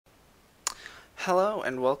Hello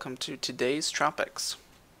and welcome to today's Tropics.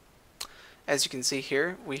 As you can see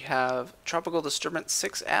here, we have Tropical Disturbance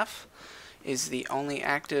 6F is the only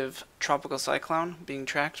active tropical cyclone being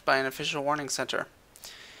tracked by an official warning center.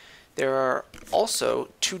 There are also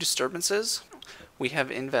two disturbances. We have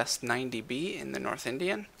Invest 90B in the North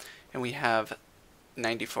Indian, and we have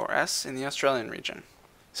 94S in the Australian region.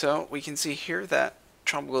 So we can see here that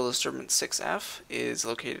Tropical Disturbance 6F is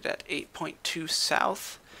located at 8.2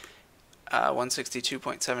 south,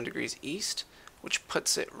 162.7 degrees east, which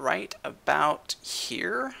puts it right about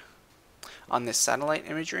here on this satellite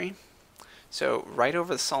imagery. So right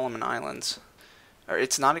over the Solomon Islands.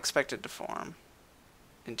 It's not expected to form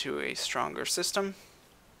into a stronger system.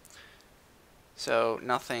 So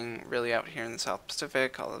nothing really out here in the South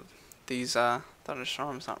Pacific. All of these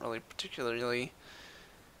thunderstorms not really particularly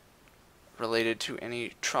related to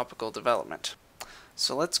any tropical development.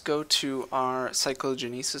 So let's go to our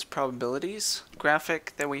cyclogenesis probabilities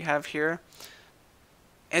graphic that we have here.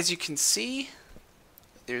 As you can see,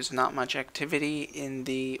 there's not much activity in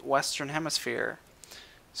the Western Hemisphere.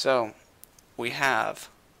 So we'll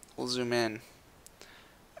zoom in.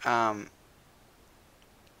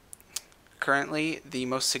 Currently, the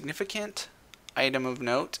most significant item of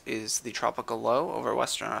note is the tropical low over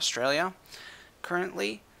Western Australia.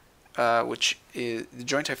 Currently, which is the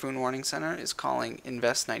Joint Typhoon Warning Center is calling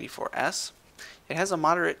Invest 94S. It has a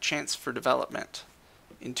moderate chance for development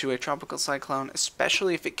into a tropical cyclone,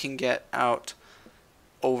 especially if it can get out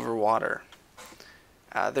over water.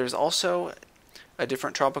 There's also a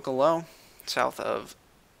different tropical low south of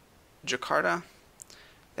Jakarta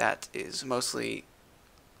that is most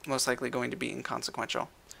likely going to be inconsequential.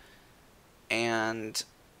 And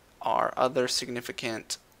our other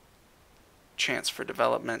significant chance for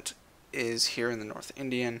development is here in the North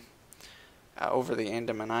Indian, over the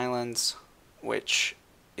Andaman Islands, which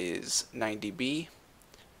is 90B.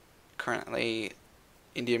 Currently,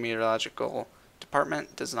 India Meteorological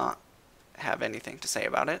Department does not have anything to say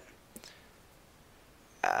about it.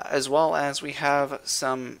 As well as we have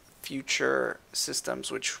some future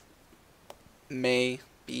systems which may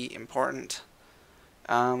be important.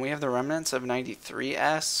 We have the remnants of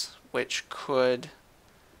 93S, which could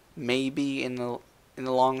maybe in the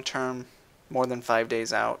long term, more than 5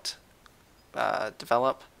 days out,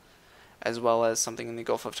 develop, as well as something in the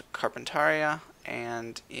Gulf of Carpentaria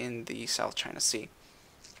and in the South China Sea.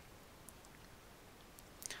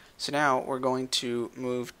 So now we're going to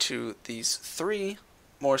move to these three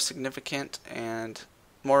more significant and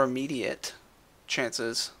more immediate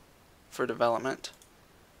chances for development.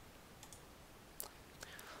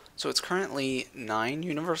 So it's currently 9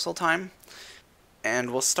 Universal Time, and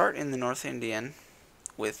we'll start in the North Indian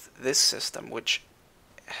with this system, which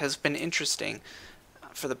has been interesting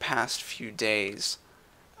for the past few days.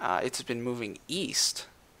 It's been moving east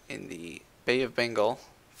in the Bay of Bengal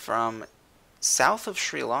from south of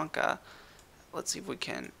Sri Lanka. Let's see if we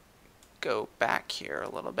can go back here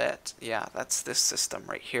a little bit. Yeah, that's this system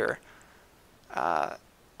right here,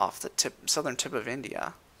 off the southern tip of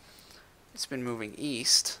India. It's been moving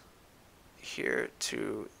east here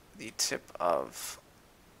to the tip of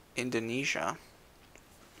Indonesia.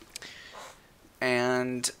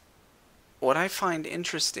 And what I find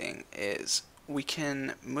interesting is we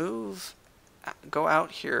can go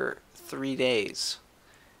out here 3 days.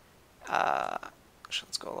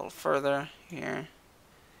 Let's go a little further here,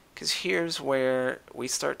 because here's where we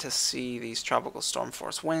start to see these tropical storm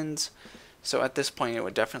force winds. So at this point it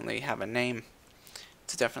would definitely have a name.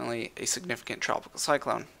 It's definitely a significant tropical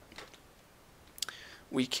cyclone.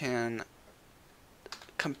 We can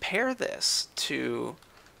compare this to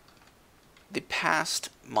the past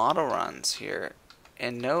model runs here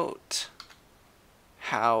and note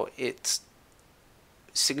how it's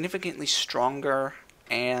significantly stronger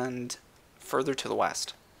and further to the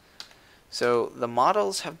west. So the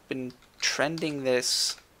models have been trending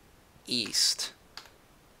this east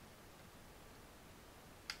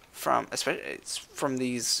from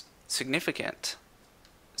these significant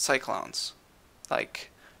cyclones,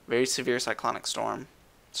 like very severe cyclonic storm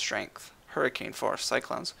strength, hurricane force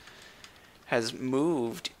cyclones, has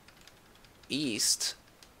moved east,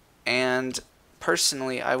 and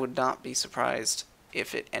personally I would not be surprised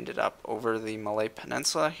if it ended up over the Malay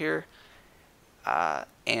Peninsula here,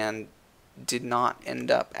 and did not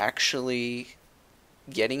end up actually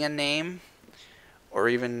getting a name or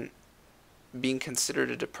even being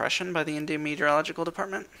considered a depression by the Indian Meteorological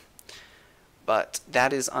Department. But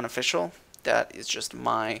that is unofficial. That is just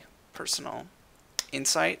my personal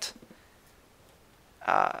insight.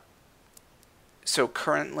 So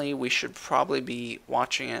currently we should probably be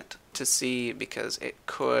watching it to see, because it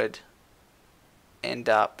could end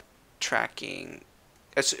up tracking,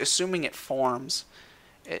 assuming it forms,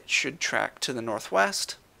 it should track to the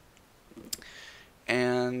northwest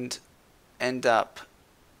and end up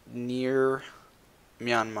near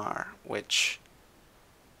Myanmar, which,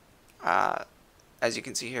 as you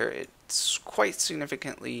can see here, it's quite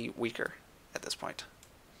significantly weaker at this point.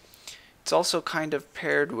 It's also kind of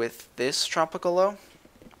paired with this tropical low,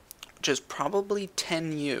 which is probably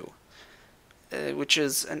 10U, which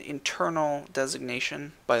is an internal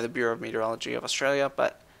designation by the Bureau of Meteorology of Australia,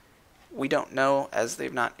 but we don't know, as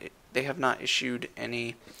they have not issued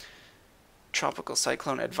any tropical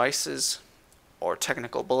cyclone advices or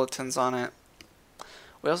technical bulletins on it.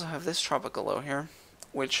 We also have this tropical low here,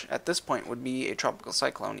 which at this point would be a tropical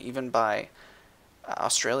cyclone, even by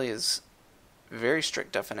Australia's very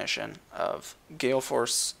strict definition of gale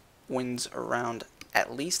force winds around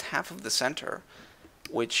at least half of the center,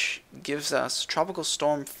 which gives us tropical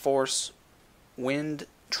storm force wind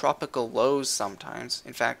tropical lows sometimes.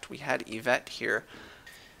 In fact, we had Yvette here.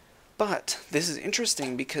 But this is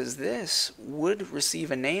interesting because this would receive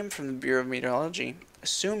a name from the Bureau of Meteorology,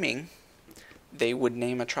 assuming they would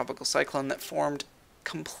name a tropical cyclone that formed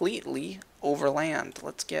completely over land.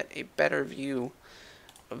 Let's get a better view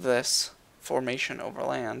of this formation over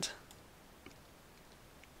land.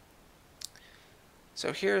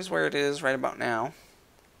 So here's where it is right about now.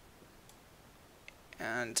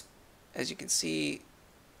 And as you can see,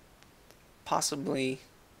 possibly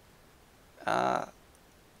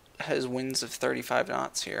has winds of 35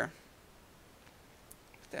 knots here.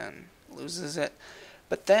 Then loses it.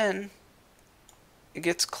 But then it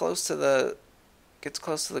gets close to the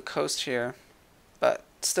coast here, but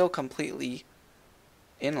still completely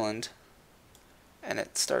inland, and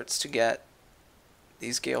it starts to get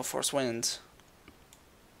these gale force winds.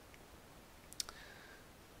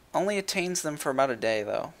 Only attains them for about a day,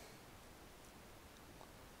 though.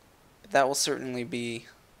 But that will certainly be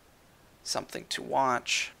something to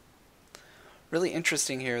watch. Really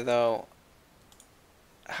interesting here, though,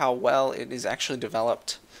 how well it is actually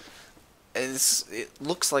developed. It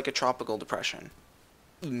looks like a tropical depression.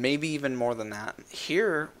 Maybe even more than that.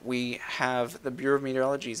 Here we have the Bureau of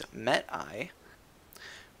Meteorology's Met-Eye.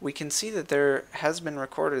 We can see that there has been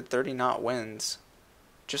recorded 30-knot winds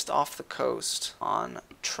just off the coast on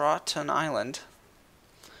Troughton Island,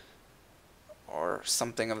 or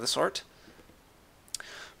something of the sort.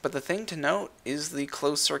 But the thing to note is the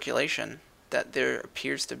closed circulation that there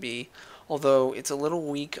appears to be, although it's a little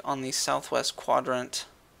weak on the southwest quadrant.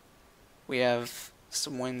 We have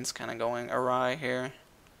some winds kind of going awry here.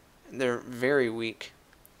 They're very weak.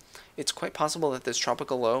 It's quite possible that this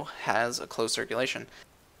tropical low has a closed circulation.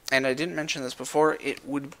 And I didn't mention this before,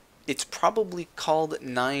 it's probably called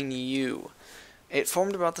 9U. It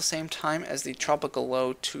formed about the same time as the tropical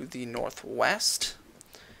low to the northwest,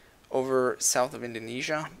 over south of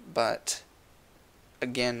Indonesia, but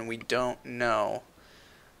again, we don't know.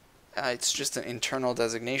 It's just an internal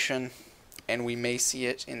designation, and we may see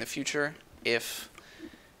it in the future if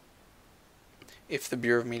the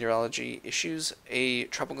Bureau of Meteorology issues a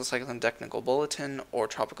tropical cyclone technical bulletin or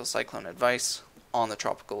tropical cyclone advice on the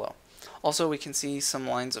tropical low. Also, we can see some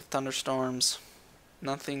lines of thunderstorms.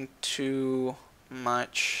 Nothing too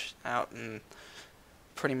much out in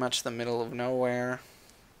pretty much the middle of nowhere.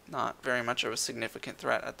 Not very much of a significant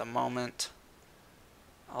threat at the moment.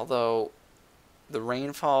 Although the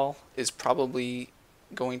rainfall is probably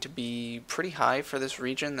going to be pretty high for this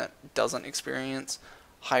region that doesn't experience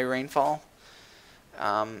high rainfall.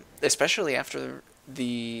 Especially after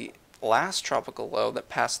the last tropical low that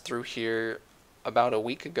passed through here about a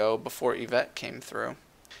week ago before Yvette came through.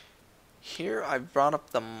 Here I've brought up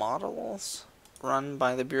the models run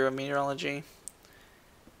by the Bureau of Meteorology.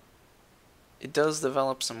 It does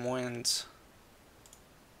develop some winds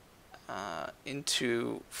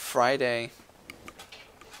into Friday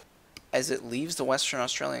as it leaves the Western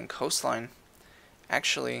Australian coastline.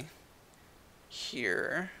 Actually,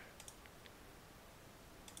 here,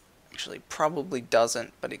 probably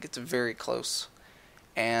doesn't, but it gets very close.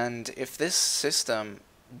 And if this system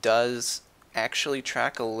does actually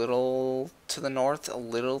track a little to the north, a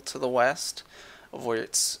little to the west of where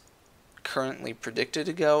it's currently predicted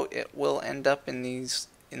to go, it will end up in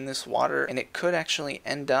this water, and it could actually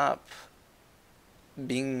end up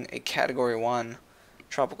being a Category 1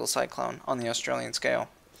 tropical cyclone on the Australian scale.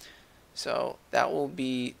 So that will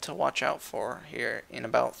be to watch out for here in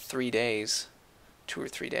about 3 days, 2 or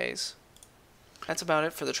 3 days. That's about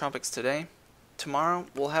it for the Tropics Today. Tomorrow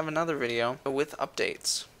we'll have another video with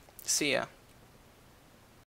updates. See ya.